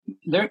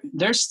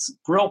there's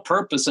real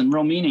purpose and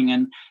real meaning.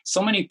 And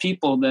so many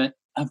people that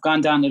have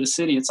gone down to the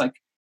city, it's like,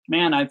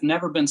 man, I've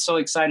never been so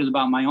excited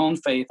about my own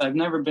faith. I've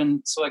never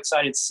been so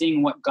excited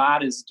seeing what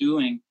God is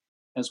doing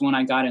as when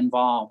I got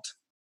involved.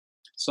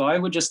 So I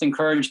would just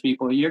encourage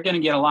people, you're going to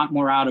get a lot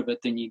more out of it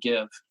than you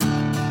give.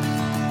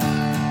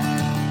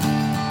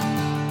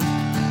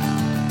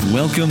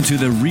 Welcome to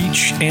the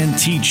Reach and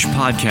Teach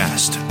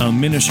podcast, a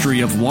ministry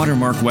of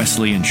Watermark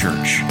Wesleyan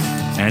Church.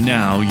 And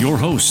now your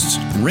hosts,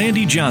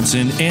 Randy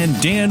Johnson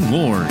and Dan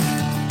Ward.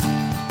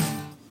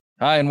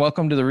 Hi, and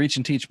welcome to the Reach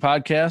and Teach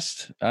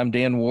podcast. I'm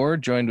Dan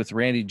Ward, joined with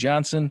Randy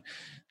Johnson.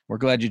 We're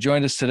glad you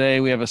joined us today.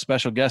 We have a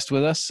special guest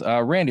with us.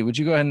 Randy, would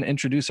you go ahead and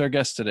introduce our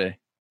guest today?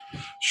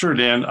 Sure,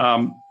 Dan.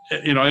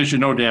 As you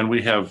know, Dan,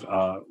 we have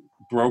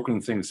broken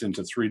things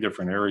into three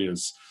different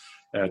areas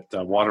at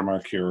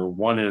Watermark here.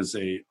 One is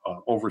a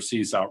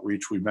overseas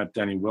outreach. We met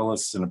Denny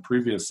Willis in a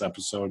previous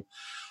episode.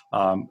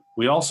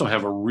 We also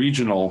have a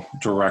regional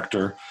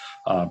director,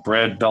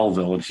 Brad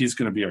Belleville, and he's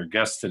going to be our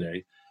guest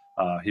today.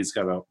 He's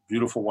got a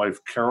beautiful wife,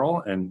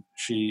 Carol, and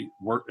she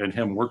and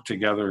him work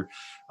together,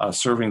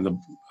 serving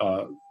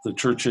the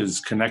church's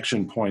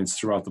connection points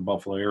throughout the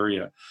Buffalo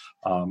area.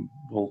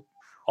 We'll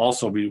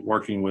also be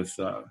working with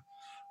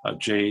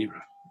Jay,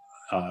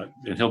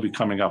 and he'll be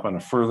coming up on a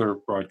further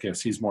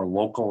broadcast. He's more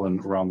local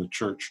and around the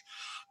church.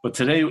 But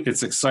today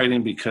it's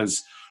exciting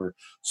because we're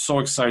so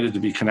excited to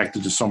be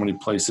connected to so many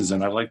places,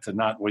 and I'd like to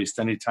not waste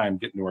any time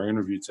getting to our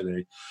interview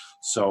today.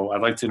 So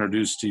I'd like to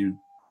introduce to you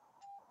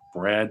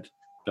Brad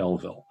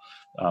Belleville.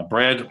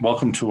 Brad,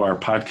 welcome to our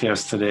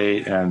podcast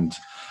today, and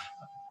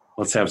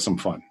let's have some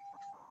fun.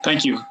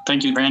 Thank you.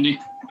 Thank you, Randy.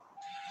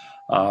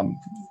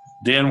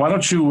 Dan, why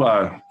don't you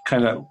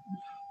kind of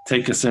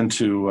take us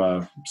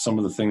into some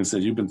of the things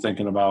that you've been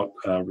thinking about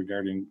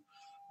regarding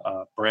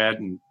Brad,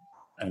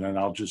 and then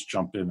I'll just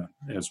jump in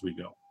as we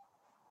go.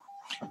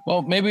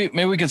 Well, maybe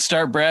we could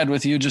start, Brad,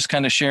 with you just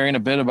kind of sharing a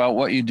bit about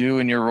what you do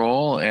in your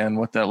role and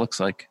what that looks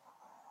like.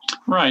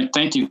 Right.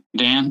 Thank you,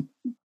 Dan.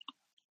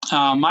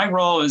 My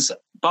role is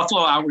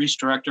Buffalo Outreach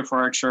Director for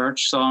our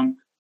church. So I'm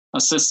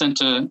assistant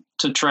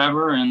to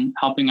Trevor and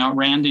helping out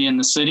Randy in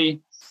the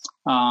city.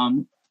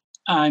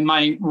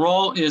 My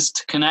role is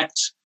to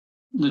connect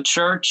the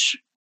church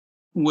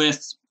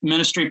with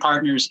ministry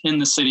partners in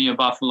the city of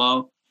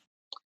Buffalo,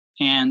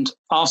 and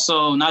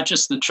also not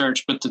just the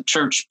church, but the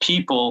church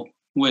people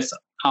with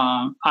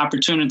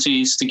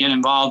opportunities to get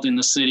involved in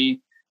the city,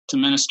 to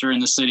minister in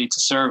the city, to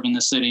serve in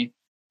the city.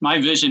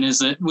 My vision is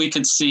that we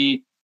could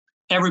see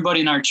everybody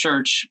in our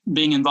church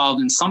being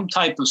involved in some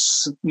type of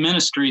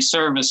ministry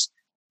service,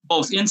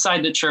 both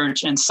inside the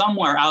church and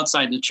somewhere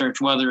outside the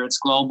church, whether it's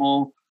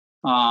global,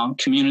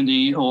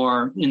 community,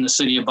 or in the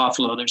city of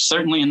Buffalo. There's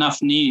certainly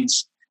enough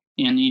needs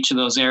in each of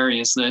those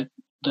areas that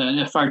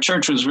if our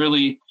church was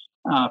really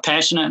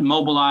passionate and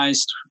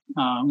mobilized,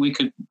 we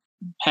could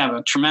have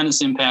a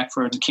tremendous impact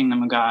for the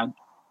kingdom of God.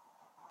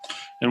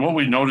 And what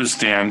we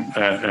noticed, Dan,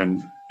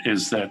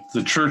 is that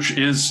the church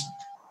is,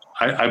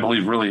 I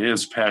believe, really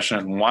is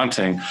passionate and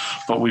wanting,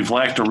 but we've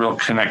lacked a real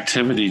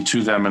connectivity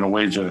to them in a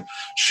way to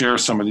share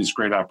some of these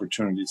great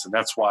opportunities. And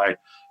that's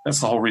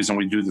the whole reason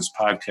we do this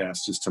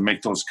podcast, is to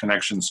make those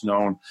connections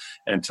known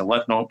and to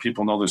let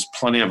people know there's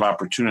plenty of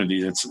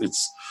opportunity.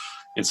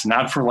 It's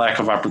not for lack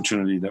of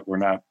opportunity that we're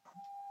not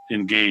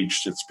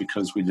engaged. It's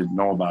because we didn't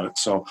know about it.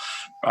 So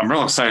I'm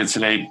real excited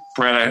today.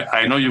 Brad,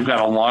 I know you've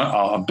got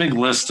a big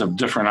list of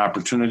different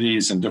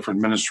opportunities and different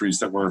ministries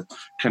that we're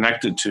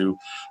connected to.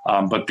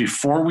 But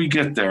before we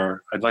get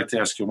there, I'd like to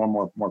ask you one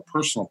more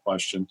personal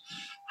question.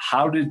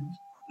 How'd you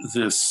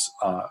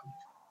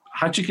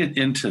get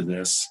into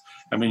this?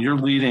 I mean, you're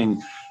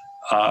leading,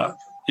 a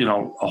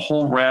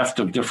whole raft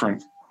of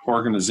different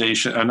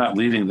organizations, not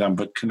leading them,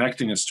 but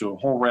connecting us to a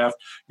whole raft.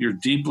 You're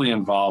deeply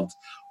involved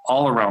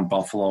all around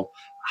Buffalo.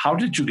 How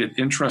did you get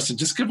interested?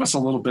 Just give us a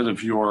little bit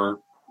of your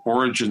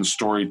origin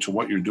story to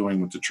what you're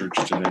doing with the church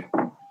today.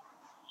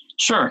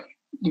 Sure.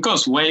 It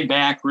goes way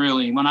back,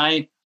 really. When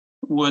I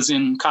was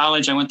in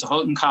college, I went to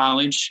Houghton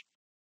College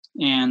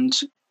and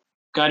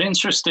got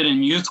interested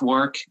in youth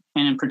work,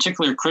 and in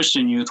particular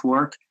Christian youth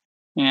work.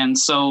 And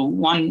so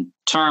one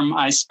term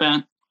I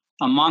spent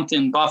a month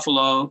in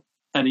Buffalo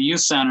at a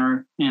youth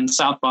center in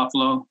South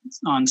Buffalo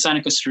on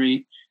Seneca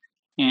Street,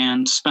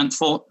 and spent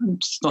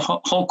the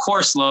whole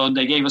course load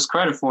they gave us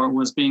credit for it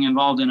was being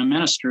involved in a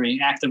ministry,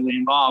 actively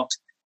involved.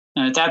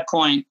 And at that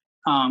point,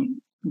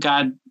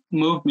 God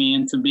moved me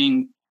into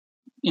being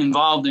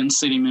involved in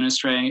city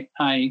ministry.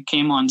 I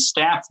came on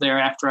staff there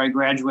after I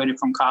graduated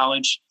from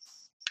college.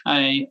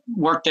 I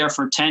worked there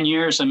for 10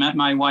 years. I met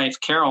my wife,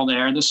 Carol,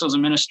 there. This was a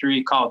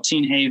ministry called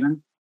Teen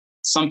Haven.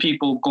 Some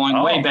people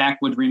going way back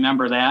would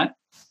remember that.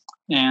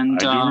 And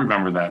I do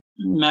remember that.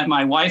 Met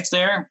my wife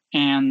there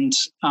and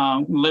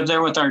lived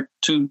there with our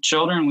two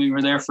children. We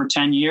were there for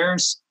 10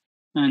 years.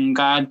 And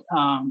God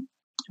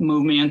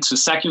moved me into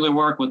secular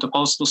work with the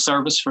Postal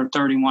Service for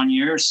 31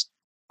 years.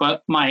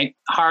 But my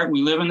heart,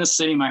 we live in the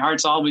city. My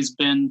heart's always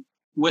been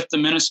with the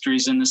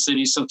ministries in the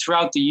city. So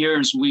throughout the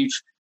years, we've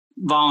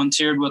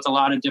volunteered with a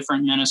lot of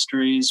different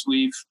ministries.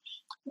 We've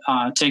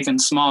taken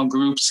small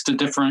groups to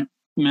different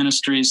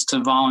ministries to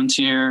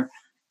volunteer,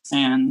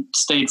 and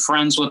stayed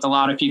friends with a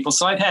lot of people.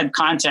 So I've had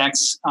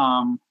contacts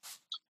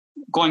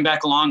going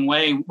back a long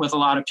way with a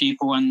lot of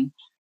people, and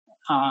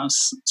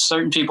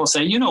certain people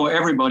say, you know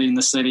everybody in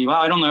the city. Well,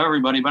 I don't know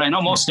everybody, but I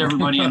know most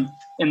everybody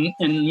in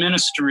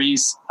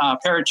ministries,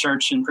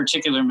 parachurch in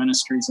particular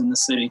ministries in the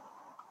city.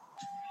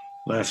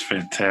 That's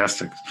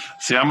fantastic.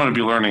 See, I'm going to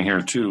be learning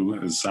here too,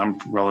 as I'm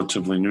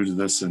relatively new to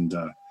this, and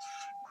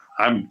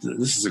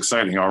this is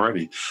exciting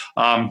already.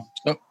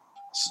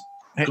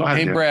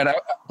 Hey, Brad,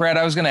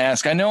 I was going to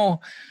ask, I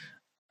know,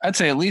 I'd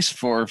say at least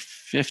for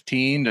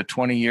 15 to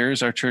 20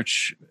 years, our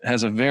church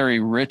has a very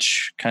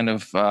rich kind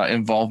of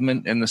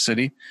involvement in the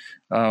city.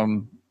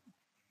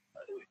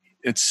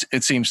 It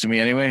seems to me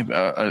anyway,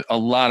 a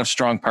lot of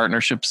strong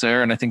partnerships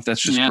there. And I think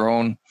that's just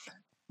grown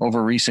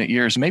over recent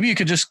years. Maybe you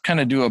could just kind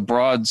of do a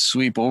broad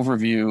sweep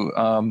overview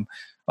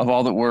of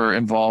all that we're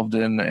involved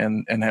in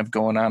and have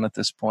going on at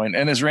this point.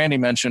 And as Randy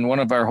mentioned, one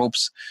of our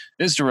hopes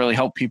is to really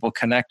help people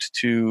connect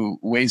to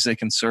ways they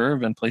can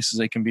serve and places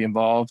they can be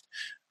involved.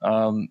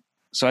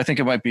 So I think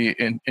it might be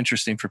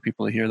interesting for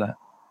people to hear that.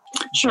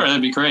 Sure,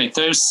 that'd be great.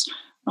 There's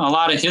a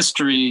lot of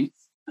history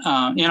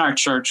in our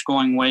church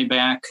going way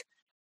back.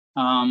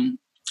 One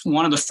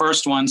of the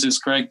first ones is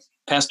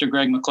Pastor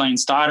Greg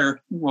McLean's daughter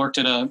worked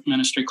at a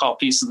ministry called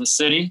Peace of the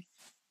City.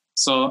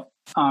 So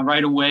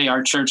right away,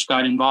 our church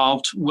got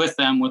involved with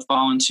them, with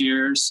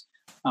volunteers,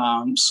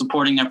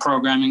 supporting their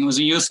programming. It was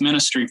a youth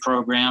ministry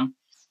program,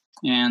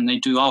 and they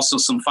do also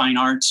some fine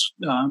arts,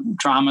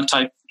 drama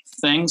type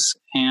things.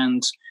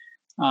 And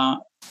a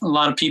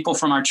lot of people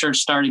from our church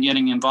started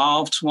getting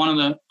involved. One of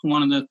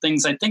the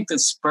things I think that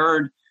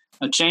spurred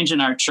a change in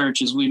our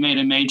church is we made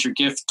a major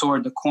gift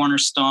toward the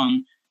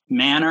Cornerstone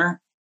Manor,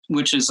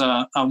 which is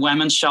a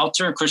women's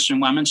shelter, a Christian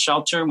women's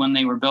shelter. When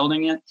they were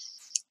building it,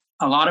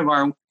 a lot of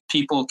our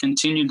people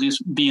continued to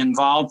be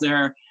involved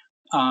there,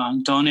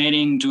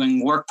 donating,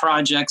 doing work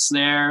projects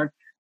there,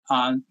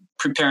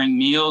 preparing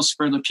meals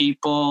for the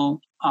people.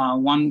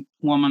 One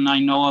woman I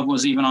know of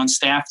was even on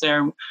staff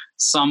there.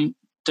 Some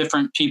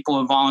different people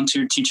have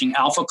volunteered teaching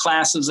alpha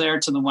classes there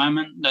to the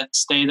women that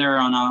stay there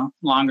on a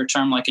longer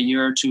term, like a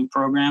year or two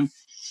program.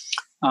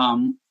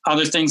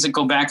 Other things that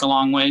go back a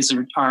long ways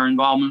are our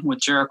involvement with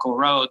Jericho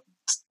Road,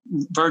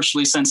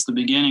 virtually since the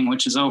beginning,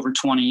 which is over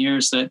 20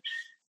 years that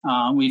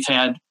we've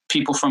had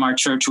people from our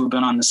church who have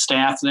been on the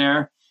staff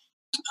there.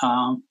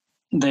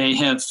 They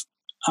have,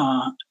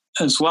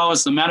 as well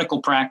as the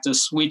medical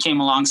practice, we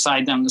came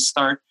alongside them to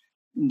start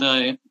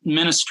the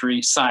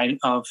ministry side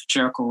of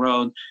Jericho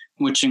Road,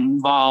 which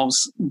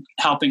involves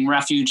helping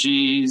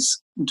refugees,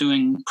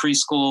 doing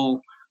preschool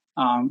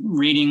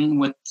reading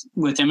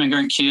with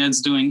immigrant kids,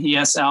 doing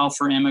ESL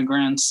for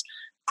immigrants.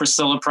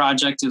 Priscilla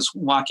Project is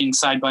walking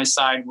side by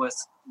side with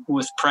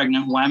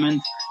pregnant women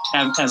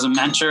as a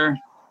mentor.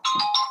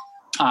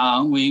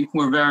 We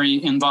were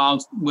very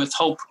involved with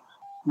Hope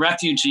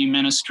Refugee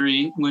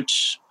Ministry,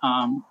 which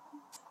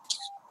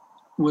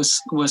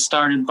was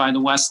started by the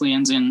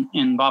Wesleyans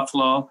in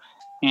Buffalo,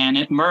 and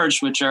it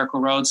merged with Jericho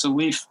Road. So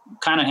we've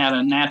kind of had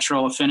a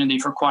natural affinity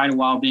for quite a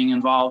while being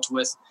involved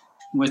with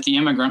the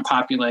immigrant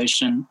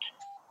population.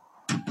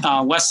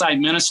 Westside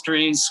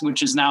Ministries,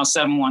 which is now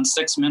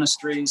 716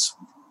 Ministries,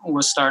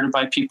 was started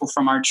by people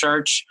from our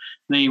church.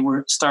 They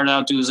started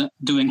out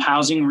doing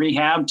housing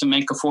rehab to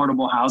make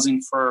affordable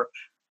housing for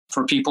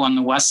people on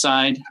the west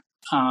side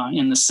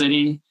in the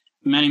city.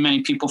 Many,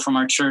 many people from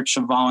our church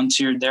have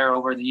volunteered there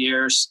over the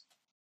years.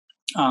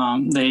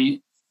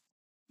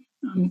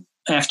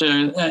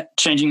 After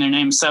changing their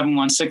name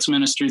 716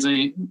 Ministries,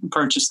 they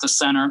purchased the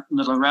center,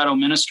 the Loretto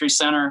Ministry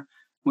Center,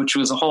 which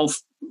was a whole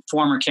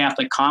former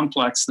Catholic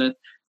complex that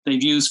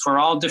they've used for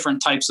all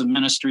different types of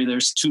ministry.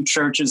 There's 2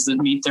 churches that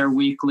meet there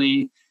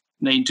weekly.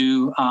 They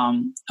do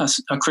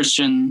a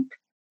Christian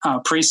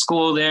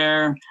preschool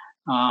there.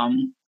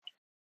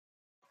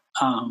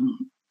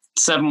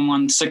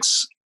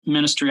 716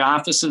 ministry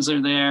offices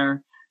are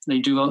there. They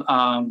do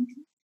a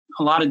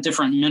lot of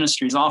different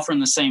ministries, all from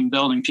the same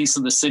building. Peace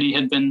of the City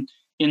had been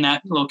in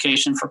that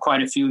location for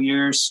quite a few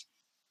years.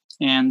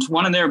 And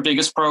one of their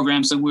biggest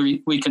programs that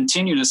we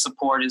continue to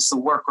support is the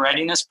Work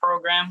Readiness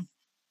Program.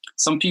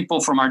 Some people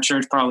from our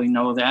church probably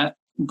know that,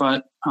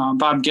 but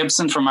Bob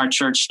Gibson from our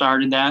church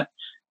started that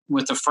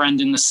with a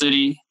friend in the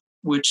city,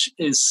 which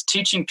is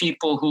teaching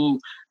people who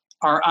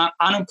are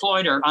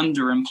unemployed or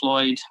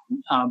underemployed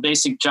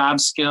basic job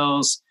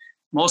skills,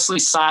 mostly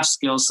soft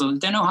skills, so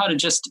they know how to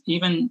just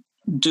even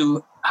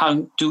do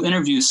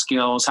interview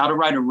skills, how to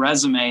write a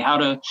resume, how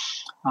to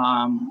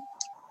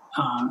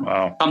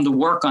come to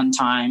work on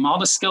time, all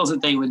the skills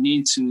that they would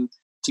need to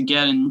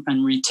get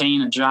and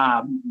retain a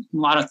job. A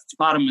lot of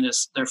them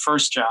is their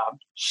first job.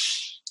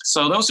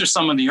 So those are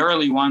some of the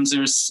early ones.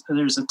 There's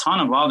a ton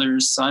of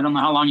others. I don't know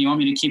how long you want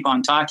me to keep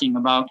on talking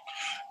about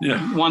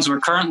ones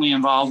we're currently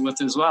involved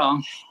with as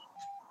well.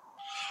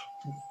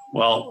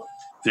 Well,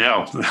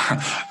 yeah,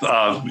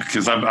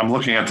 because I'm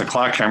looking at the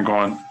clock here. I'm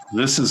going,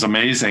 This is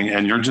amazing.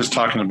 And you're just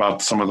talking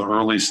about some of the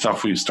early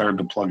stuff we've started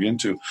to plug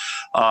into.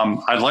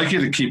 I'd like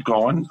you to keep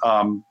going.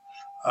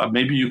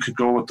 Maybe you could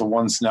go with the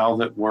ones now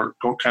that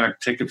go kind of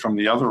take it from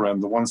the other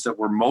end, the ones that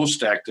we're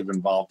most active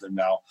involved in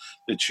now,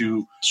 that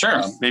you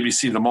maybe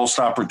see the most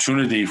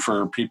opportunity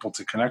for people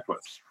to connect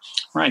with.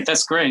 Right.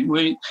 That's great.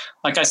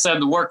 Like I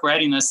said, the work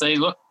readiness,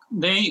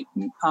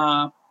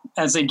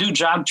 as they do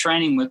job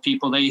training with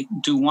people, they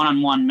do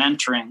one-on-one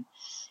mentoring.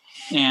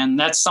 And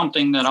that's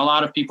something that a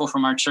lot of people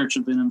from our church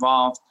have been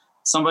involved.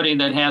 Somebody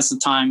that has the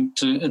time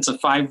it's a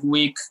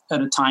 5-week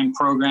at a time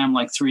program,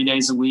 like 3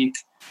 days a week,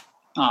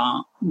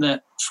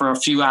 that for a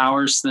few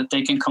hours that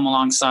they can come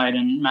alongside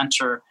and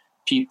mentor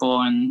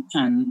people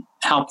and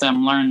help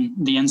them learn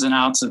the ins and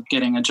outs of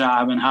getting a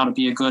job and how to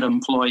be a good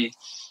employee.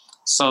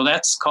 So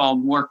that's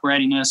called work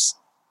readiness.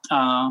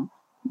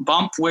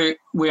 BUMP,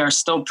 we are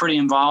still pretty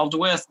involved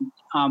with.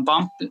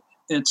 BUMP,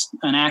 it's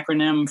an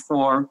acronym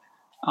for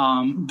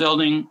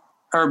Building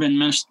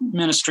Urban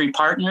Ministry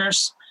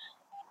Partners.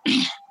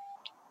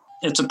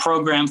 It's a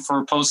program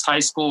for post-high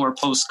school or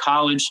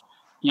post-college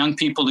young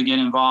people to get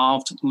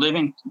involved, live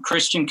in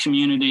Christian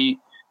community,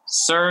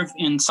 serve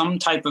in some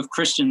type of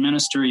Christian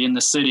ministry in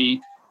the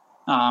city,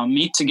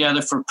 meet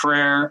together for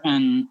prayer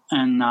and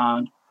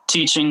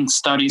teaching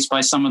studies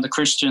by some of the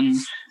Christian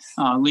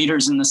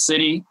leaders in the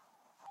city.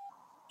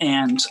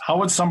 And how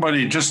would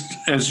somebody, just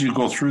as you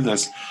go through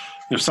this,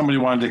 if somebody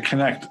wanted to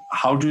connect,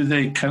 how do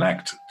they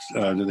connect?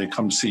 Do they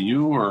come see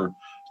you, or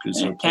is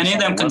there a place any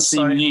of them on the can website?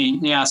 see me?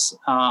 Yes.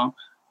 A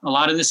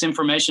lot of this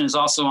information is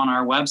also on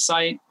our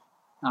website.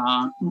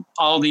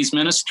 All these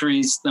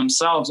ministries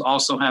themselves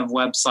also have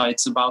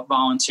websites about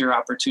volunteer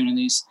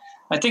opportunities.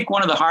 I think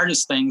one of the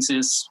hardest things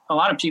is a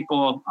lot of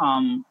people,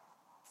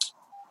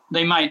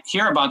 they might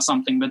hear about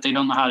something, but they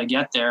don't know how to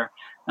get there.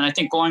 And I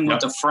think going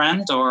with a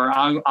friend, or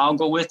I'll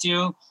go with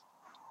you,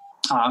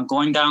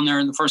 going down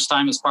there the first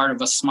time as part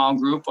of a small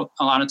group,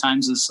 a lot of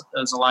times is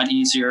a lot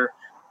easier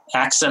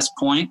access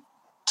point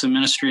to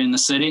ministry in the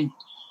city.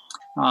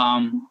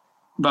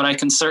 But I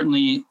can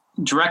certainly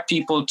direct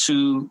people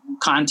to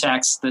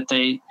contacts that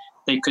they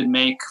could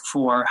make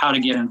for how to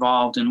get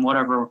involved in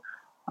whatever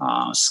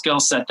skill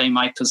set they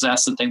might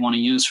possess that they want to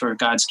use for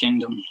God's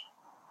kingdom.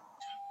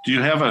 Do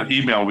you have an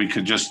email we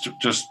could just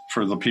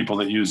for the people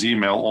that use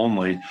email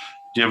only, do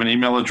you have an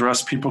email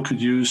address people could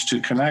use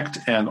to connect?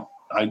 And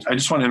I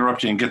just want to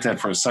interrupt you and get that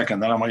for a second.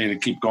 Then I want you to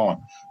keep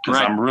going,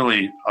 because I'm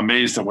really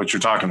amazed at what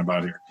you're talking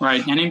about here.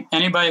 Right.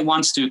 Anybody who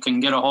wants to can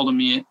get a hold of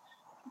me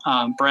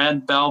at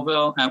Brad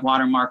Belleville at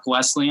Watermark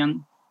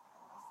Wesleyan.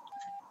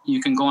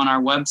 You can go on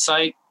our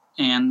website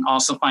and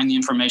also find the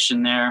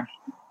information there.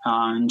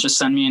 And just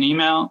send me an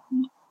email.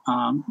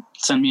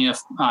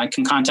 I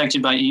can contact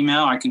you by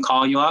email. I can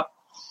call you up.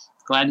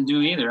 Glad to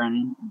do either.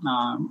 And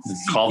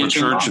call the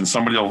church, and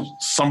somebody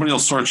will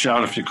sort you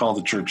out if you call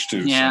the church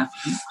too. Yeah,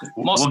 so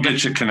we'll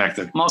get you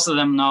connected. Most of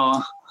them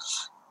know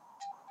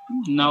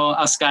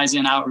us guys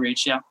in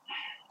outreach. Yeah.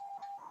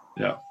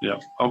 Yeah.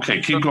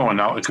 Okay, keep going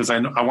now, because I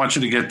want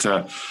you to get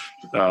to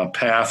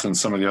PATH and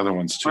some of the other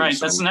ones too. Right,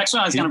 that's the next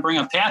one I was going to bring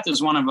up. PATH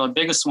is one of the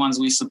biggest ones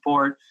we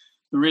support.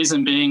 The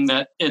reason being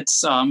that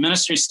it's a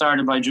ministry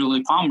started by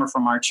Julie Palmer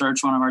from our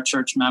church, one of our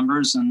church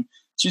members, and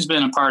she's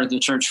been a part of the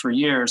church for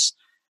years.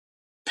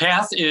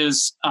 PATH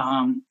is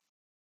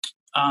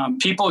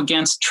People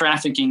Against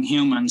Trafficking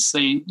Humans.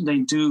 They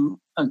do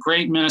a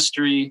great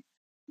ministry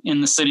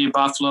in the city of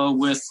Buffalo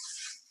with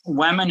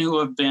women who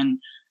have been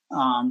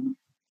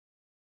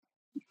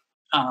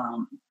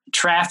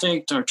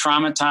trafficked or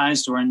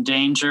traumatized or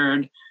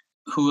endangered,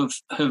 who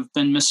have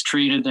been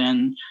mistreated,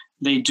 and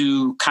they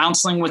do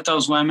counseling with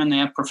those women. They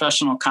have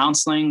professional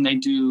counseling. They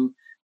do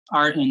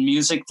art and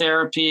music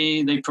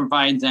therapy. They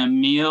provide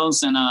them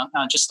meals and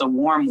just a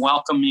warm,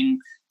 welcoming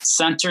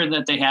center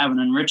that they have, an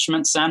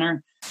enrichment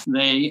center.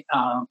 They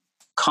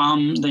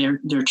come, their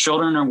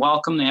children are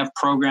welcome. They have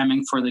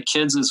programming for the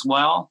kids as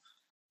well.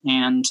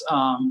 And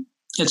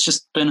it's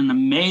just been an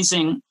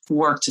amazing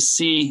work to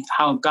see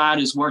how God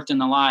has worked in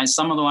the lives.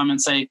 Some of the women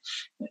say,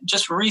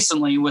 just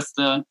recently with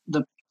the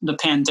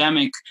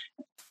pandemic,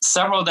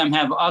 several of them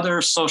have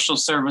other social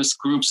service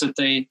groups that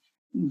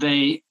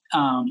they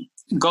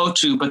go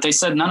to, but they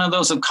said none of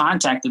those have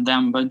contacted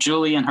them. But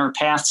Julie and her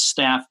PATH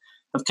staff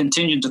have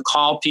continued to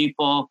call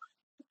people,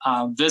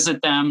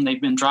 visit them.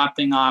 They've been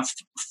dropping off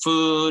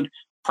food,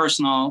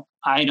 personal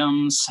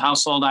items,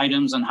 household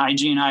items, and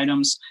hygiene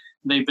items.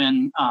 They've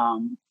been,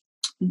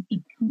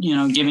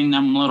 giving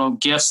them little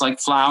gifts like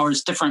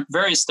flowers,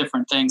 various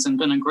different things, and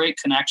been a great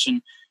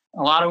connection.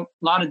 A lot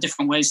of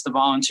different ways to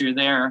volunteer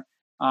there.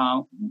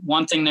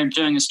 One thing they're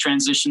doing is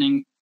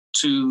transitioning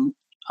to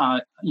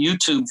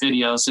YouTube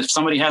videos. If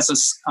somebody has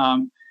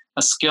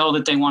a skill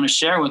that they want to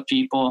share with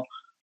people,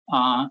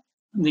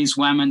 these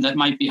women that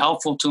might be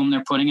helpful to them,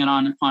 they're putting it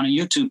on a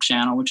YouTube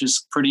channel, which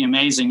is pretty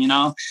amazing.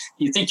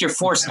 You think you're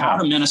forced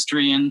out of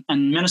ministry, and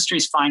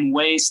ministries find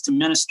ways to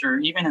minister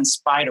even in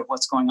spite of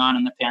what's going on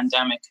in the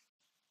pandemic.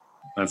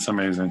 That's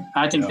amazing.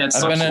 I think that's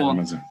so cool.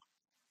 Amazing.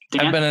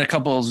 Dan? I've been in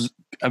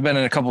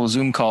a couple of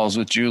Zoom calls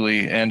with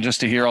Julie, and just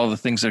to hear all the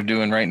things they're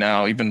doing right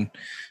now, even,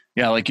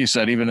 yeah, like you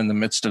said, even in the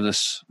midst of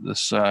this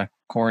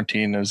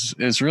quarantine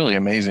is really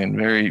amazing.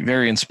 Very,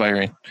 very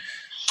inspiring.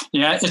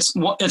 Yeah,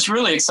 it's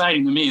really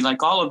exciting to me.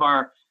 Like, all of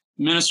our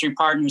ministry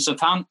partners have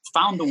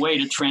found a way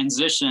to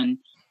transition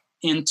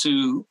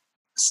into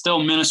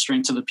still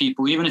ministering to the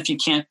people, even if you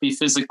can't be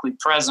physically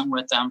present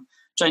with them,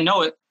 which I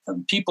know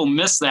people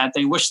miss that.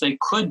 They wish they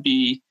could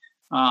be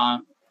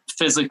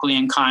physically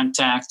in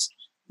contact,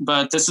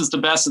 but this is the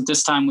best at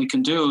this time we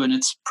can do. And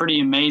it's pretty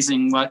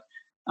amazing what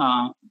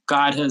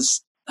God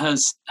has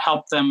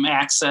helped them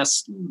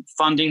access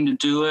funding to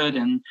do it,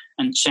 and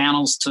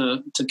channels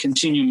to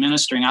continue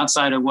ministering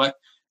outside of what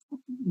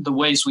the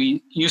ways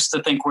we used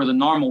to think were the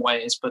normal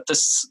ways. But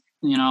this,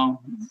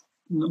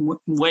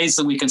 ways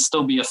that we can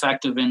still be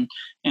effective in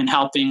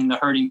helping the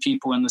hurting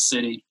people in the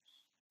city.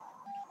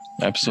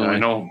 Absolutely. I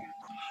know.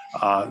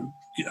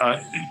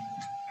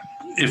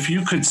 If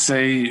you could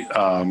say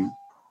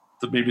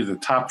maybe the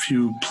top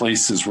few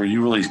places where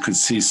you really could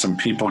see some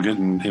people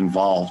getting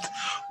involved,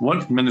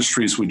 what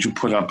ministries would you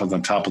put up on the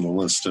top of the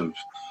list of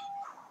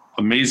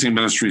amazing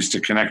ministries to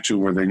connect to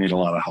where they need a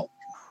lot of help?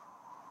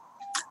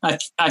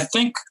 I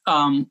think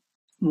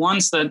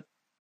ones that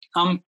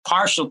I'm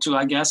partial to,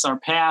 I guess, are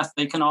PATH.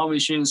 They can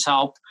always use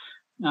help.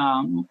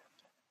 Not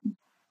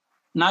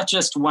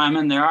just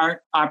women. There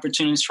are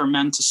opportunities for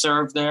men to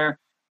serve there.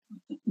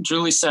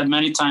 Julie said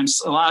many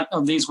times, a lot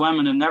of these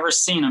women have never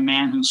seen a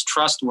man who's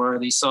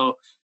trustworthy. So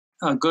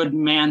a good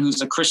man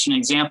who's a Christian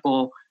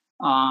example,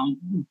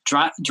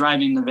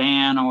 driving the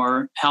van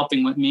or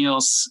helping with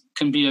meals,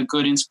 can be a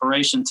good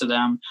inspiration to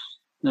them.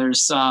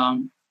 There's a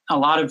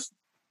lot of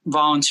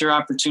volunteer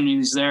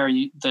opportunities there.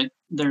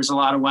 There's a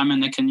lot of women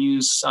that can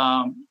use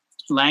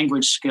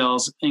language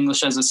skills,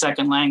 English as a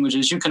second language.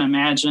 As you can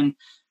imagine,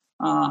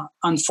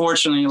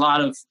 unfortunately, a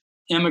lot of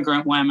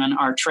immigrant women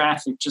are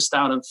trafficked just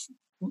out of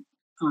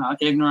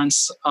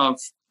ignorance of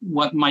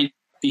what might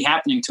be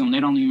happening to them. They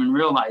don't even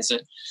realize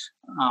it.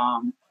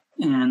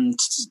 And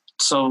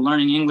so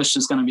learning English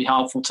is going to be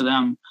helpful to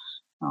them.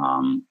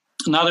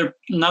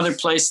 Another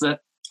place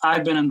that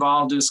I've been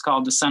involved is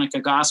called the Seneca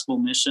Gospel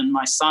Mission.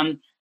 My son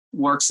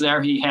works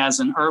there. He has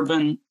an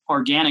urban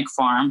organic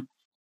farm.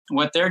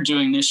 What they're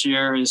doing this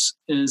year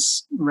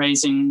is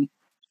raising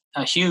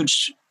a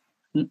huge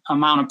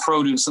amount of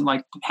produce,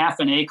 like half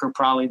an acre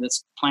probably,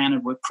 that's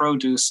planted with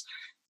produce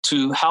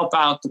to help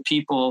out the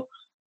people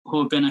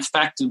who have been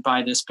affected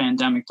by this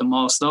pandemic the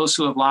most, those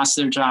who have lost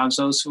their jobs,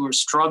 those who are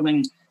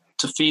struggling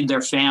to feed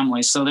their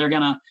families. So they're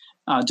going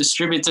to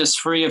distribute this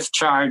free of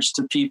charge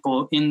to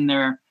people in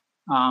their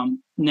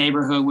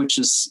neighborhood, which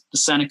is the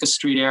Seneca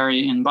Street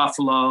area in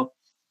Buffalo,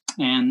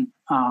 and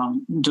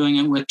doing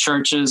it with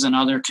churches and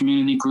other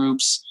community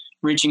groups,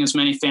 reaching as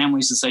many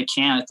families as they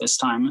can at this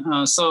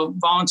time. So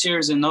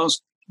volunteers in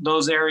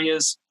those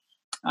areas.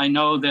 I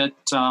know that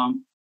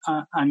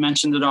I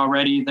mentioned it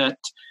already, that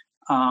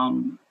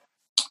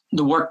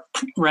the work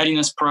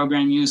readiness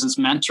program uses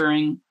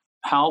mentoring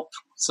help.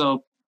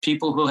 So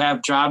people who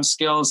have job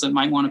skills that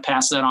might want to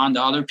pass that on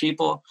to other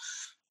people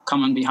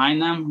coming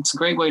behind them. It's a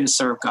great way to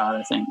serve God,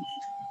 I think.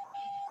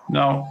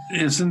 Now,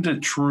 isn't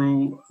it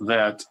true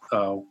that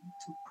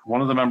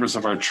one of the members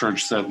of our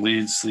church that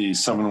leads the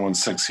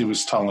 716, he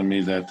was telling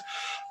me that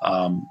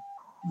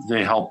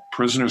they help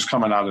prisoners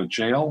coming out of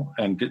jail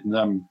and getting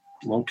them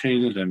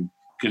located and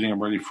getting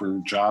them ready for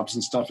jobs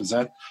and stuff. Is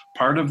that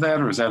part of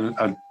that, or is that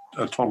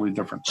a totally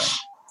different thing?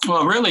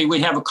 Well, really, we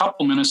have a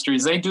couple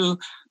ministries. They do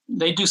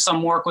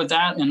some work with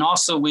that, and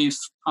also we've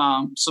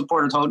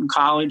supported Houghton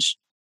College.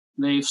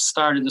 They've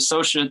started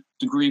associate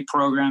degree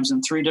programs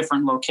in 3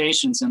 different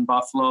locations in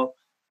Buffalo.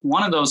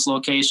 One of those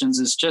locations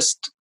is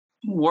just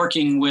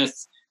working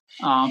with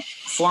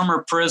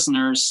former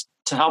prisoners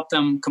to help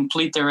them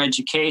complete their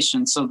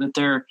education so that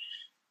they're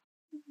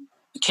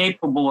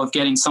capable of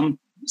getting some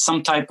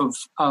type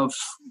of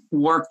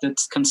work that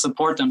can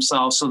support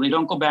themselves, so they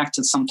don't go back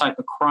to some type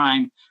of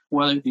crime,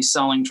 whether it be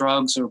selling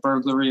drugs or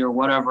burglary or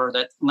whatever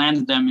that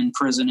landed them in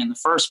prison in the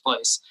first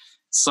place.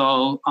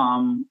 So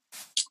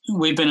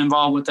we've been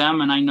involved with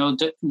them, and I know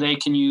that they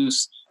can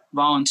use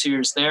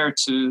volunteers there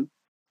to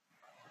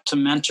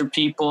mentor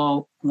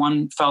people.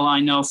 One fellow I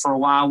know for a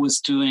while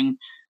was doing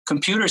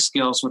computer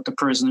skills with the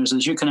prisoners.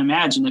 As you can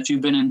imagine, if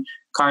you've been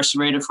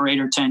incarcerated for 8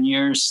 or 10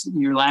 years,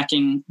 you're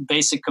lacking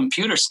basic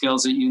computer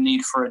skills that you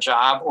need for a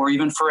job or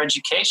even for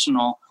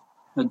educational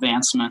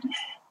advancement.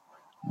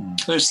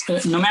 There's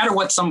no matter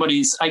what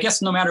somebody's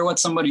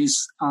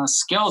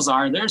skills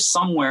are, there's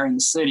somewhere in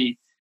the city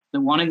that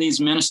one of these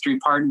ministry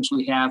partners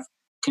we have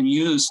can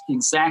use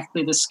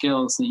exactly the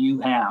skills that you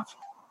have.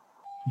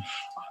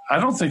 I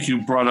don't think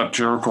you brought up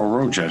Jericho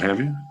Road yet, have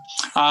you?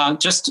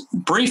 Just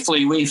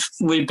briefly, we've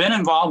been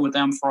involved with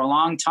them for a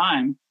long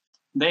time.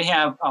 They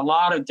have a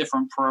lot of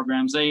different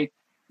programs. They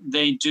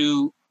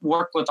do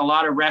work with a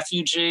lot of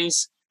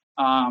refugees.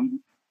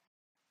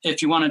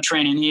 If you want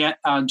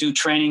to do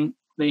training,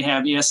 they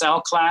have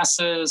ESL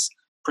classes.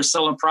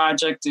 Priscilla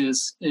Project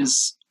is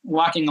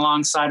walking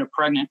alongside a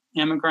pregnant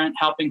immigrant,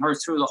 helping her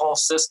through the whole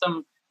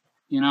system.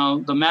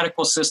 The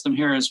medical system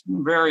here is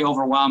very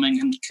overwhelming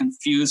and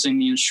confusing.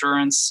 The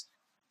insurance,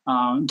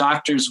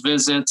 doctor's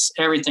visits,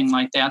 everything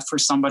like that for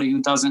somebody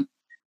who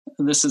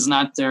this is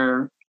not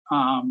their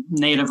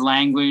native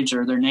language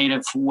or their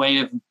native way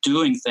of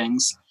doing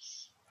things.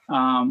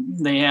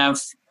 They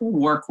have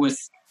work with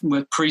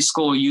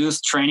preschool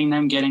youth, training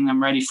them, getting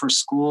them ready for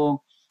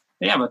school.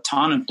 They have a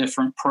ton of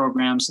different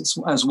programs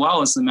as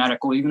well as the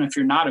medical, even if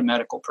you're not a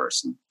medical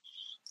person.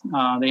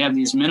 They have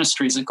these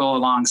ministries that go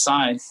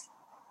alongside.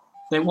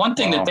 One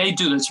thing that they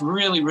do that's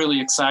really,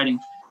 really exciting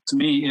to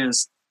me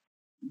is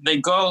they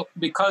go,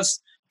 because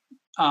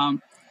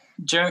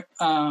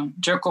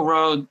Jericho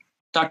Road,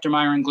 Dr.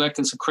 Myron Glick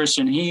is a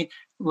Christian. He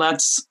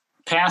lets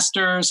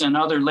pastors and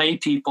other lay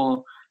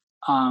people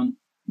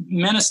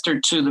minister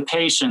to the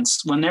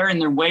patients when they're in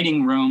their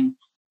waiting room,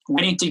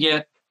 waiting to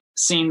get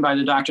seen by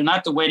the doctor,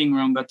 not the waiting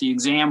room, but the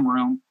exam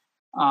room.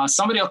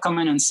 Somebody will come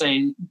in and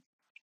say,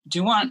 do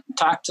you want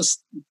to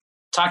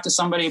talk to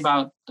somebody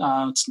about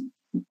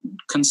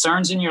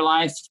concerns in your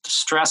life,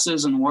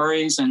 stresses and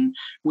worries? And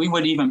we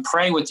would even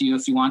pray with you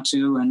if you want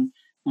to,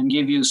 and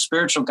give you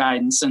spiritual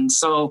guidance. And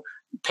so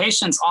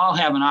patients all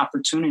have an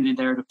opportunity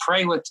there to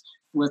pray with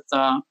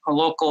a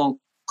local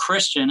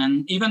Christian.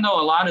 And even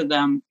though a lot of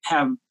them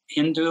have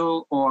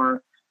Hindu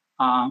or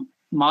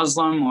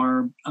Muslim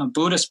or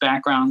Buddhist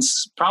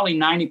backgrounds, probably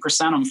 90%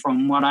 of them,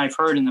 from what I've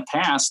heard in the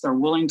past, are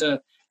willing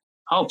to,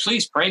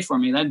 please pray for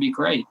me. That'd be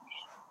great.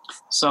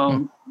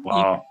 So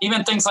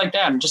even things like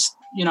that are just,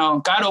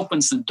 God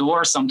opens the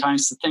door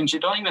sometimes to things you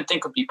don't even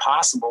think would be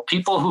possible.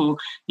 People who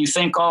you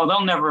think,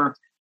 they'll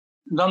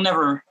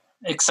never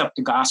accept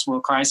the gospel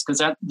of Christ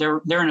because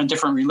they're in a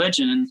different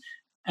religion. And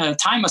at a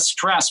time of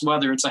stress,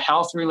 whether it's a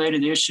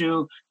health-related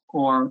issue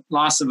or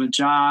loss of a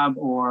job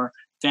or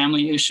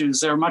family issues,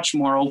 they're much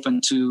more open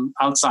to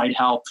outside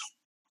help.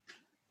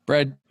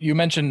 Brad, you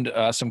mentioned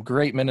some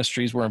great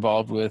ministries we're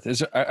involved with.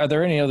 Are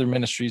there any other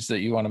ministries that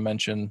you want to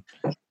mention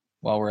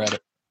while we're at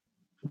it?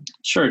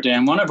 Sure,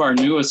 Dan. One of our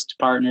newest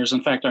partners,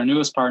 in fact, our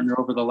newest partner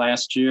over the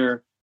last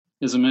year,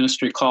 is a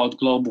ministry called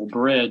Global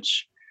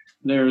Bridge.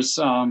 There's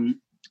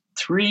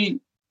 3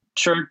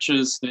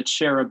 churches that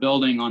share a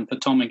building on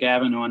Potomac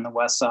Avenue on the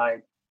west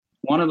side.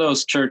 One of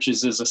those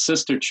churches is a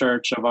sister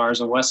church of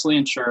ours, a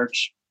Wesleyan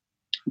church,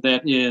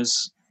 that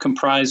is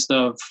comprised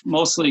of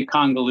mostly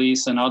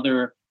Congolese and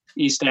other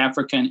East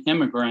African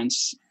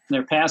immigrants.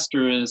 Their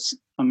pastor is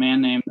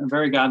a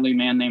very godly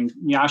man named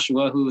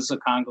Joshua, who is a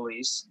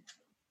Congolese.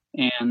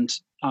 And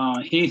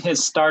he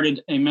has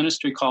started a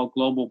ministry called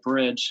Global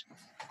Bridge.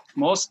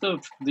 Most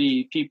of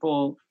the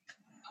people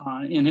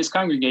in his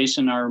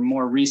congregation are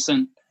more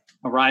recent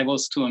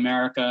arrivals to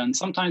America, and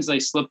sometimes they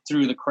slip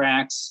through the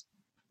cracks.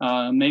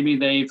 Maybe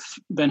they've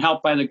been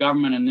helped by the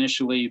government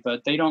initially,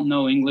 but they don't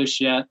know English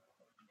yet.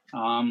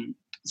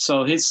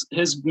 So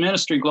his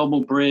ministry,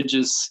 Global Bridge,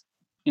 is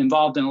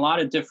involved in a lot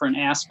of different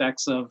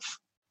aspects of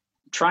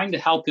trying to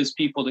help his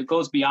people that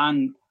goes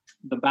beyond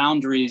the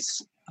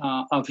boundaries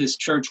of his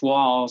church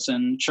walls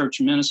and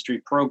church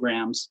ministry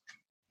programs.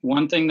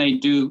 One thing they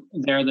do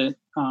there that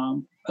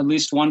at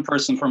least one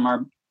person from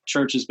our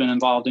church has been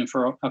involved in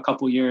for a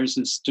couple of years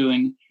is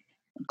doing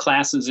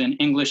classes in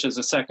English as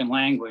a second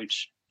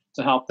language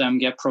to help them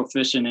get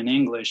proficient in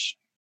English.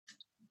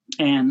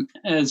 And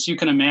as you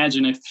can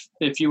imagine,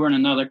 if you were in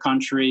another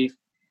country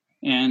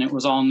and it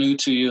was all new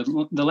to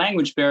you, the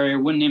language barrier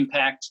wouldn't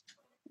impact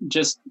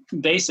just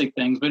basic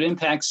things, but it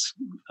impacts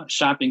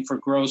shopping for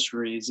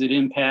groceries. It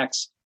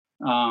impacts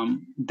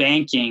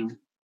banking.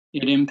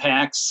 It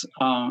impacts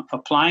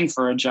applying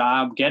for a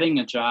job, getting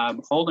a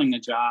job, holding a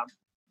job.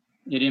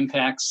 It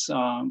impacts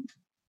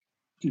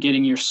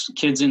getting your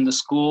kids into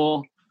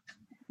school,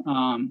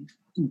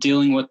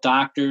 dealing with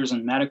doctors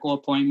and medical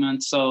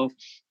appointments. So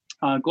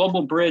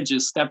Global Bridge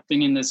is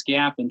stepping in this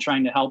gap and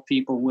trying to help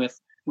people with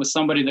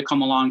somebody to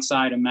come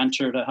alongside, a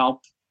mentor to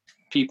help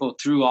people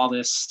through all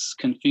this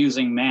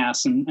confusing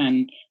mass.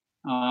 And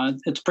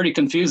it's pretty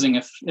confusing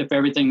if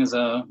everything is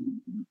a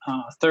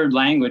third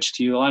language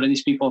to you. A lot of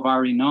these people have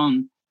already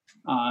known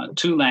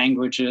 2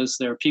 languages,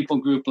 their people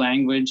group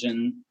language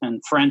and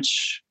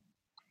French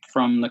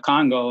from the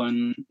Congo,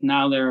 and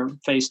now they're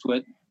faced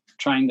with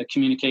trying to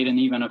communicate in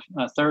even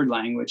a third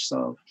language.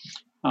 So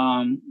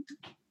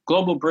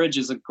Global Bridge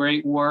is a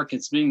great work.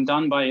 It's being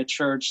done by a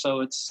church,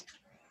 so it's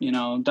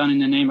done in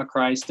the name of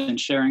Christ and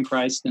sharing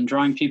Christ and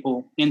drawing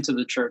people into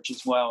the church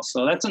as well.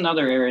 So that's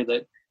another area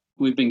that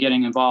we've been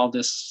getting involved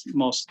this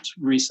most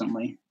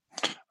recently.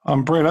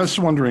 Brad, I was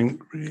wondering,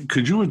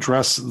 could you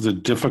address the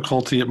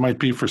difficulty it might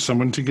be for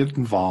someone to get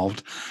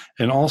involved?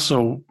 And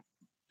also,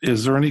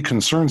 is there any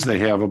concerns they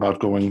have about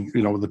going,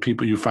 the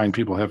people you find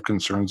people have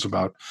concerns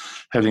about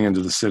heading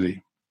into the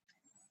city?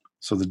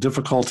 So the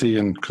difficulty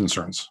and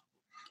concerns.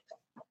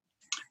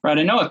 Right.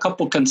 I know a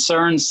couple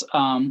concerns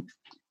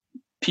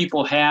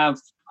people have,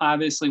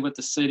 obviously, with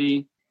the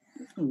city.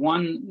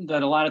 One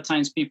that a lot of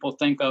times people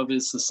think of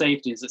is the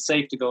safety. Is it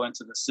safe to go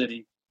into the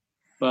city?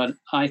 But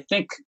I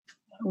think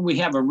we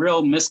have a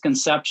real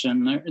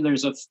misconception.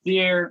 There's a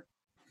fear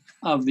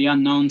of the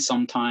unknown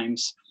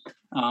sometimes.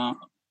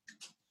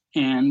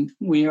 And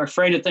we are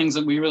afraid of things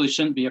that we really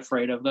shouldn't be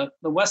afraid of. The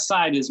West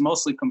Side is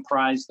mostly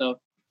comprised of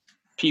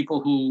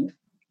people who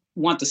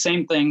want the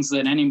same things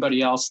that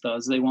anybody else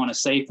does. They want a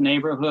safe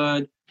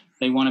neighborhood.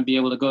 They want to be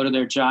able to go to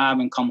their job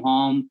and come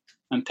home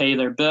and pay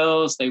their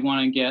bills. They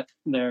want to get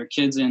their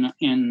kids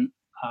in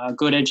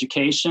good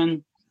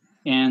education.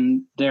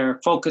 And their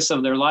focus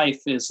of their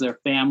life is their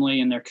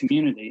family and their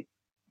community.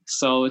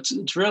 So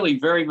it's really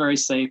very, very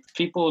safe.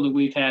 People that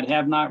we've had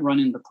have not run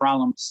into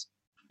problems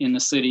in the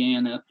city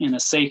in a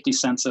safety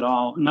sense at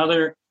all.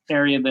 Another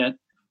area that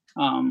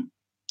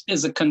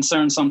is a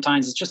concern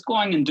sometimes is just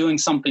going and doing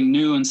something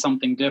new and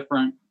something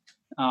different,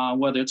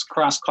 whether it's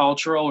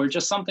cross-cultural or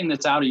just something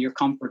that's out of your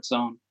comfort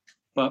zone.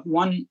 But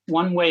one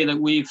way that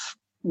we've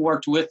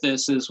worked with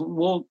this is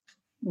we'll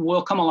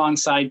come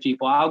alongside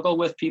people. I'll go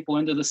with people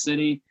into the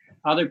city.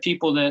 Other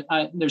people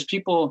there's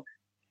people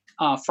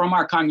from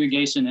our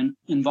congregation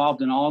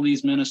involved in all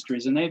these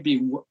ministries, and they'd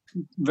be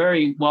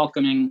very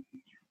welcoming,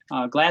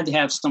 glad to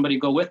have somebody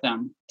go with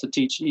them to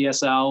teach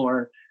ESL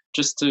or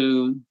just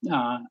to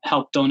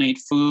help donate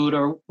food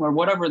or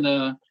whatever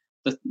the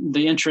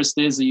interest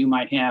is that you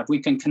might have.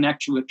 We can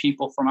connect you with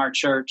people from our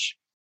church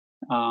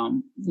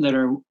that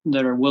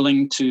are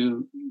willing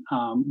to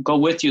go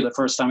with you the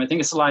first time. I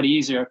think it's a lot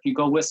easier if you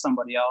go with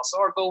somebody else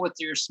or go with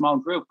your small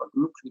group. A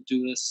group could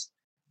do this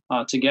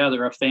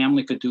together. A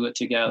family could do it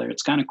together.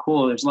 It's kind of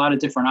cool. There's a lot of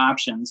different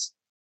options,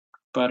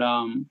 but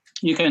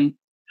you can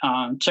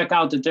check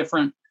out the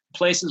different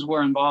places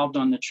we're involved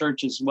on the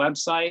church's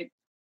website,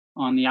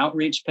 on the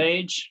outreach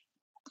page,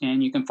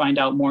 and you can find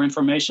out more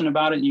information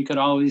about it. You could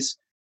always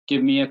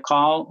give me a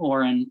call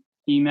or an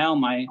email.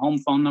 My home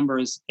phone number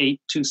is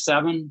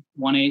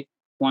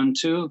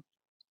 827-1812,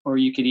 or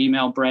you could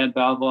email Brad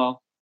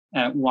Belleville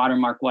at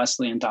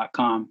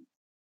watermarkwesleyan.com.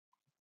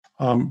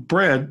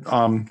 Brad,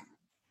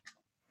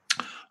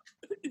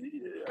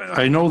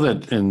 I know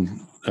that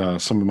in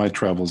some of my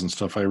travels and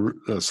stuff,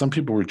 some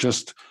people were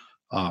just,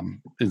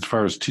 as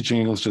far as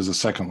teaching English as a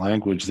second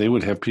language, they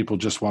would have people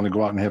just want to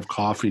go out and have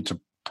coffee to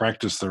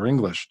practice their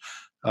English.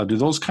 Do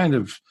those kind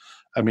of,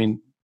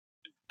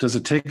 does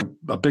it take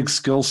a big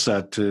skill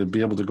set to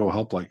be able to go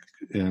help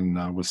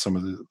with some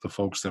of the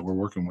folks that we're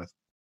working with?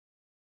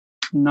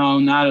 No,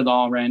 not at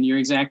all, Rand. You're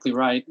exactly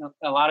right.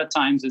 A lot of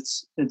times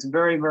it's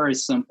very, very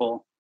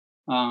simple.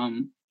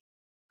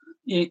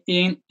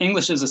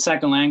 English is a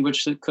second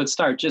language that could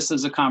start just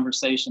as a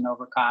conversation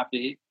over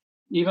coffee.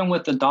 Even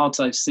with adults,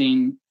 I've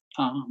seen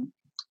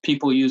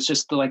people use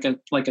just like a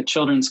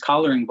children's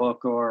coloring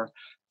book or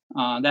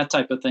that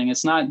type of thing.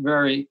 It's not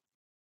very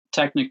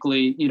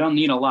technically, you don't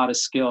need a lot of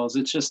skills.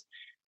 It's just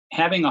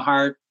having a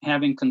heart,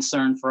 having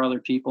concern for other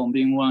people, and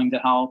being willing to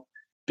help,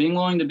 being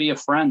willing to be a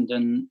friend,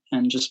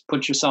 and just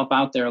put yourself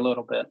out there a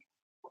little bit.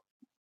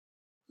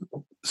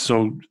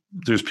 So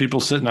there's people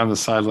sitting on the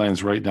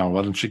sidelines right now.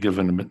 Why don't you give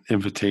them an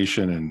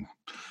invitation and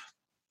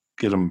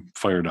get them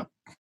fired up?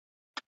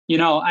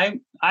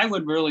 I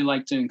would really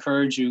like to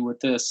encourage you with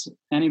this.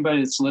 Anybody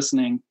that's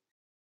listening,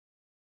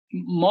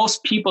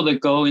 most people that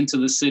go into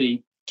the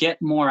city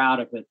get more out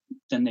of it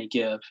than they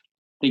give.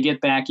 They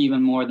get back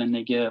even more than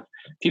they give.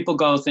 People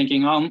go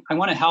thinking, I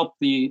want to help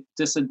the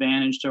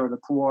disadvantaged or the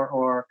poor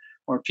or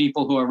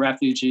people who are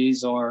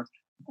refugees or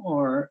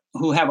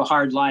who have a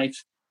hard life.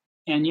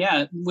 And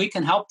yeah, we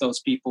can help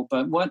those people.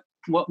 But what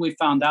we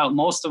found out,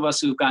 most of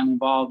us who've gotten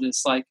involved,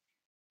 it's like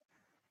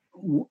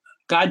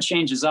God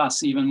changes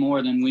us even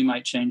more than we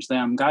might change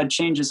them. God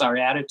changes our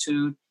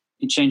attitude.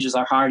 He changes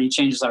our heart. He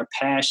changes our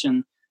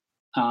passion.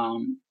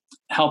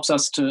 Helps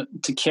us to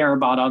care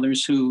about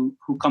others who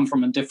come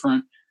from a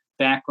different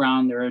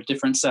background or a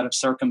different set of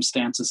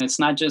circumstances. It's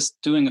not just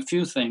doing a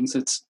few things.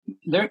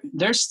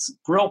 There's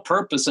real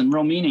purpose and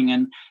real meaning.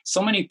 And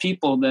so many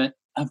people that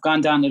have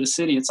gone down to the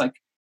city, it's like,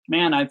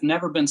 man, I've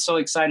never been so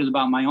excited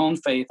about my own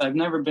faith. I've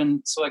never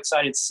been so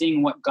excited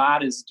seeing what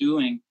God is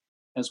doing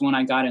as when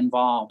I got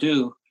involved.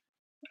 To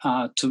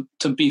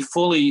be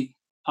fully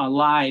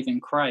alive in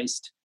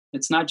Christ.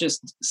 It's not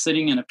just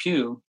sitting in a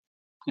pew.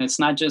 It's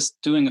not just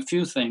doing a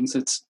few things.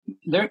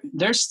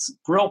 There's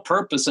real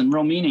purpose and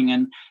real meaning.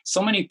 And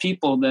so many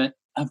people that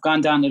have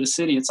gone down to the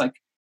city, it's like,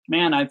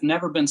 man, I've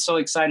never been so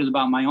excited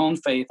about my own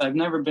faith. I've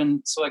never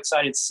been so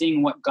excited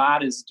seeing what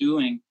God is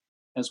doing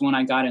as when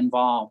I got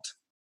involved.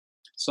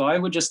 So I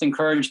would just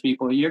encourage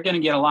people, you're going to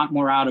get a lot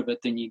more out of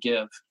it than you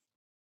give.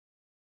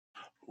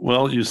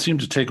 Well, you seem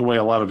to take away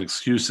a lot of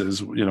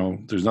excuses.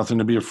 There's nothing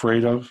to be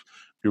afraid of.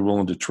 You're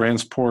willing to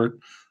transport.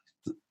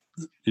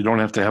 You don't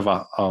have to have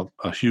a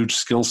huge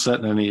skill set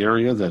in any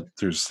area. That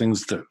there's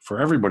things for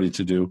everybody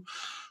to do.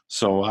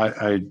 So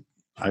I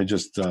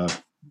just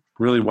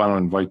really want to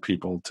invite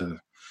people to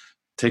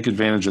take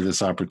advantage of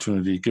this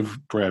opportunity. Give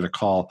Brad a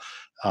call.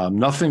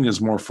 Nothing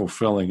is more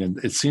fulfilling, and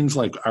it seems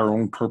like our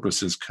own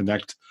purposes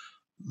connect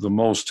the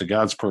most to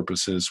God's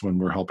purposes when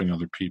we're helping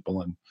other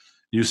people. And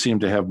you seem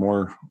to have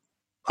more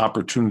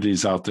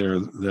opportunities out there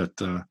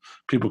that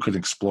people could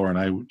explore, and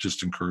I would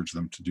just encourage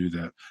them to do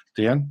that.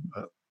 Dan?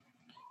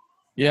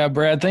 Yeah,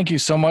 Brad, thank you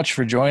so much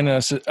for joining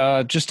us.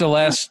 Just a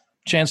last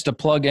chance to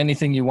plug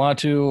anything you want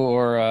to,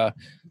 or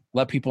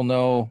let people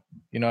know,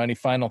 any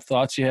final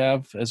thoughts you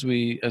have as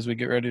we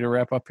get ready to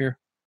wrap up here.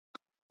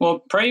 Well,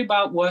 pray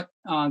about what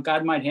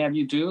God might have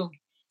you do.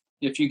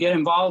 If you get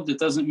involved, it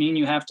doesn't mean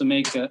you have to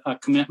make a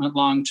commitment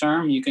long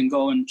term. You can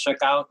go and check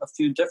out a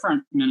few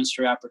different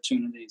ministry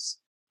opportunities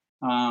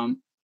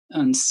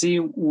and see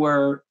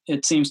where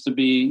it seems to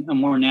be a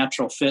more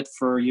natural fit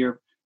for your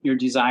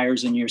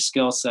desires and your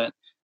skill set.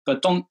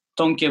 But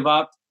don't give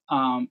up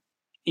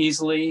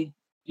easily,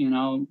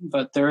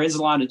 but there is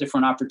a lot of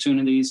different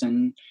opportunities,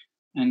 and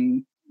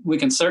we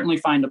can certainly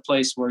find a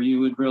place where you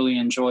would really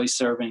enjoy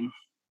serving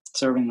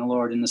the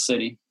Lord in the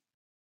city.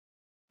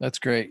 That's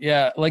great.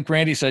 Yeah, like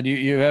Randy said,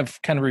 you have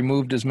kind of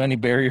removed as many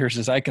barriers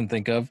as I can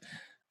think of.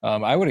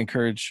 I would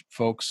encourage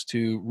folks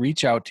to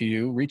reach out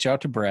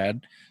to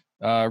Brad,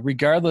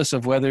 regardless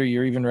of whether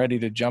you're even ready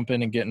to jump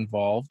in and get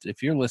involved.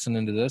 If you're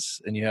listening to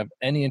this and you have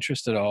any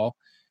interest at all,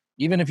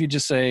 even if you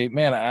just say,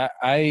 man,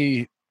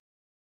 I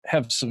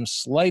have some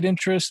slight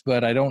interest,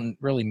 but I don't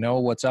really know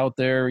what's out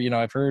there.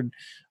 I've heard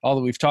all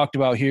that we've talked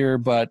about here,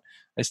 but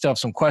I still have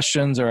some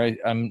questions, or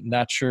I'm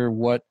not sure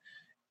what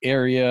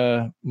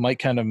area might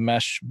kind of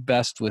mesh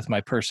best with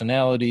my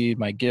personality,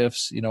 my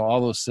gifts,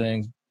 all those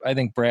things. I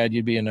think, Brad,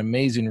 you'd be an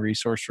amazing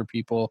resource for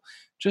people,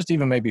 just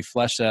even maybe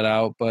flesh that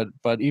out, but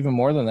even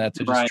more than that,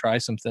 to just try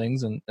some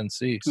things and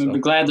see. I'd be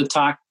glad to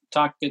talk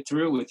it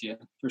through with you,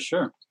 for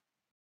sure.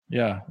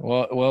 Yeah.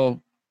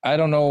 Well, I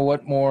don't know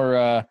what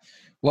more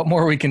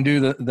we can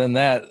do than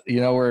that.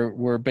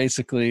 We're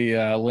basically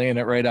laying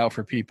it right out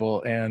for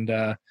people. And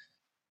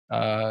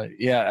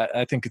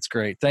I think it's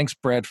great. Thanks,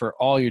 Brad, for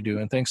all you're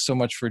doing. Thanks so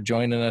much for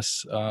joining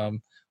us.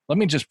 Let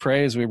me just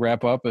pray as we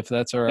wrap up, if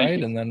that's all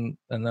right. And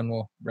then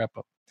we'll wrap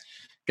up.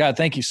 God,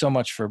 thank you so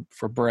much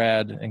for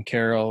Brad and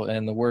Carol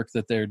and the work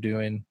that they're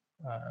doing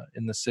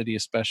in the city,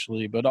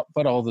 especially, but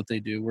all that they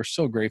do. We're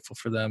so grateful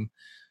for them.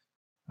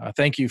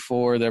 Thank you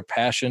for their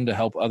passion to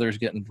help others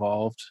get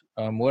involved.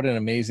 What an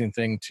amazing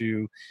thing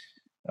to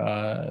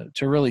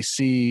really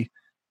see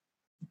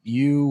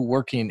you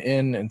working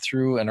in and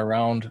through and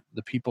around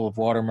the people of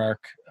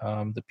Watermark,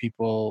 the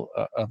people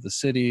of the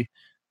city,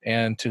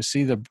 and to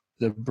see the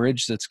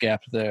bridge that's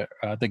gapped there,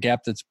 the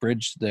gap that's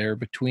bridged there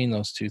between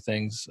those two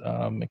things,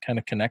 and kind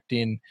of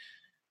connecting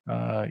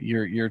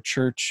your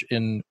church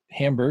in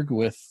Hamburg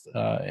with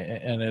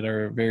and at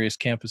our various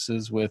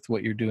campuses with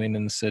what you're doing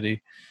in the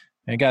city.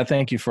 And God,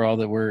 thank you for all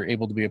that we're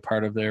able to be a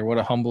part of there. What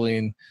a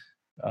humbling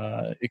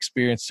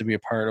experience to be a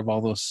part of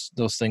all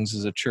those things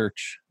as a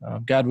church.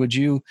 God, would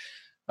you,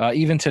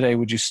 even today,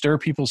 would you stir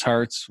people's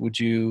hearts? Would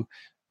you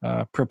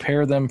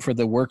prepare them for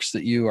the works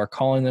that you are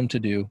calling them to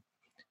do?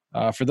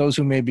 For those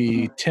who may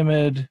be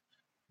timid,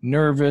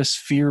 nervous,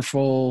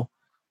 fearful,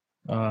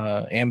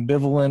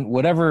 ambivalent,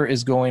 whatever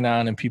is going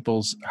on in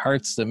people's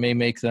hearts that may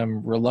make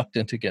them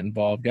reluctant to get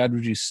involved, God,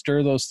 would you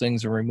stir those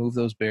things and remove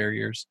those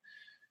barriers?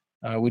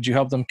 Would you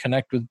help them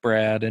connect with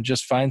Brad and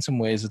just find some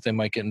ways that they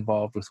might get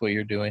involved with what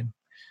you're doing?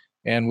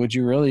 And would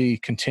you really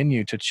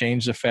continue to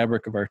change the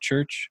fabric of our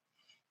church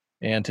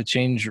and to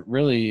change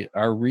really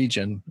our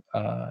region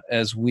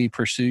as we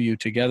pursue you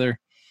together,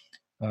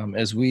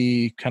 as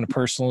we kind of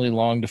personally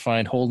long to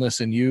find wholeness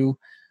in you?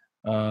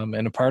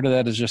 And a part of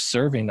that is just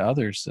serving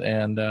others.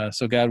 And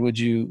so God, would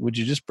you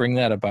just bring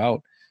that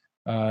about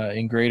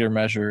in greater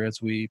measure as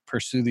we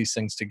pursue these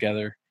things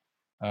together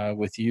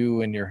with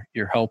you and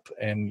your help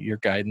and your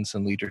guidance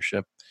and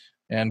leadership.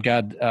 And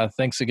God,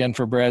 thanks again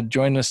for Brad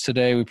joining us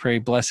today. We pray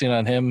blessing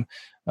on him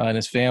and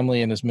his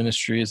family and his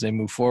ministry as they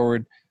move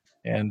forward.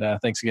 And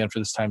thanks again for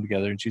this time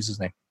together. In Jesus'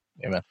 name,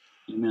 amen.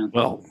 Amen.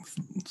 Well,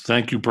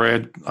 thank you,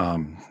 Brad.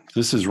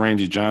 This is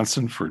Randy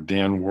Johnson for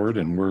Dan Ward,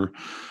 and we're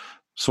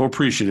so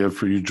appreciative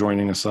for you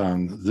joining us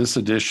on this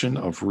edition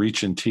of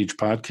Reach and Teach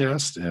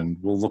podcast. And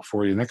we'll look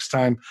for you next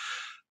time.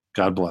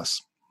 God bless.